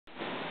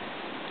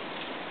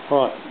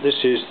Right, this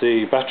is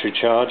the battery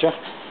charger.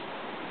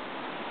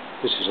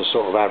 This is a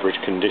sort of average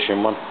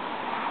condition one.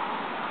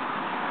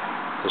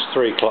 There's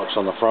 3 clocks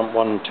on the front.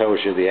 One tells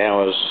you the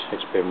hours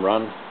it's been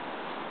run.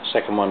 The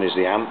second one is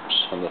the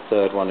amps, and the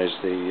third one is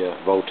the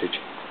voltage.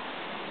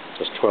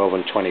 There's 12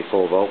 and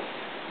 24 volt,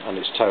 and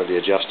it's totally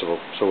adjustable.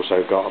 It's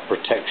also got a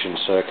protection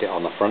circuit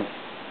on the front.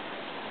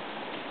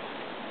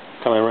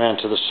 Coming around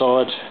to the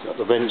side, got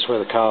the vents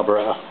where the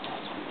carburetor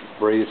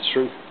breathes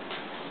through.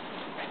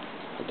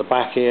 At the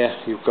back here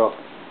you've got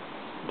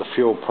the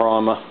fuel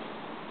primer,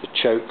 the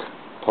choke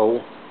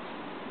pull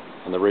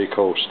and the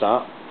recoil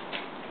start.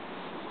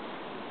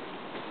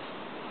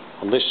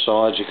 On this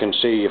side you can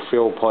see your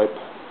fuel pipe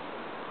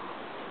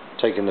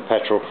taking the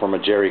petrol from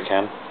a jerry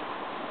can.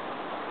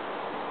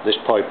 This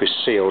pipe is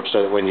sealed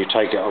so that when you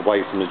take it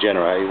away from the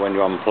generator, when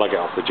you unplug it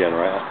off the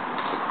generator,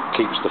 it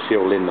keeps the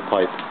fuel in the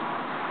pipe.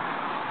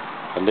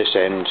 And this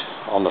end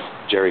on the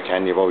jerry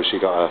can, you've obviously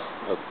got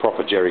a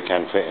proper jerry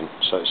can fitting,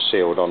 so it's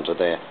sealed onto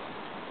there.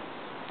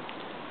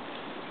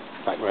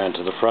 Back round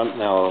to the front.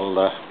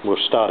 Now we'll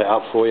start it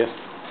up for you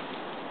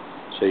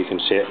so you can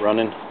see it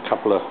running. A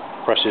couple of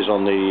presses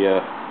on the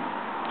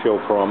fuel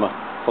primer,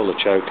 pull the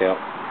choke out,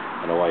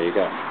 and away you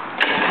go.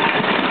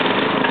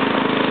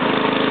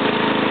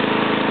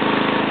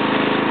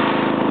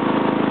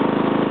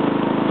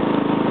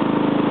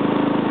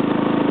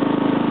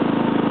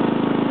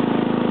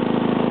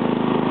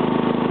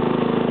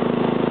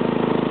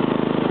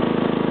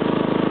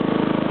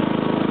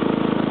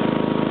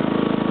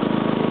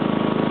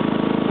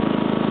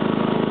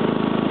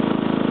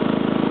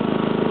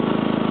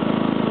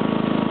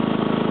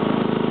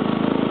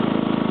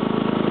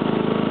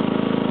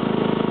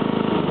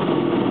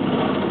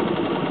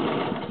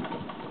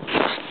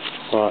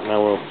 Right,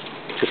 now we'll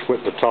just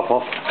whip the top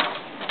off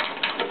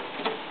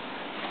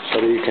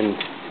so that you can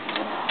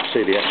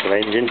see the actual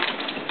engine.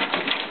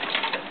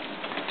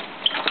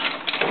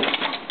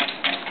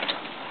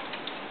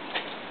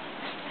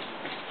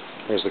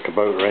 There's the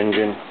Kubota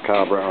engine,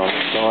 carburetor on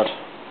the side.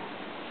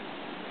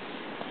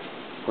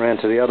 Round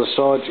to the other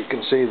side you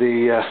can see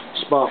the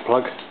spark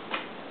plug.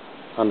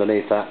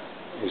 Underneath that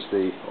is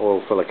the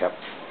oil filler cap.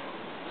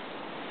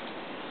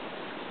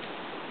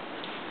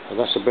 So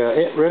that's about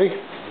it really.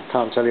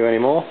 Can't tell you any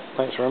more.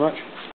 Thanks very much.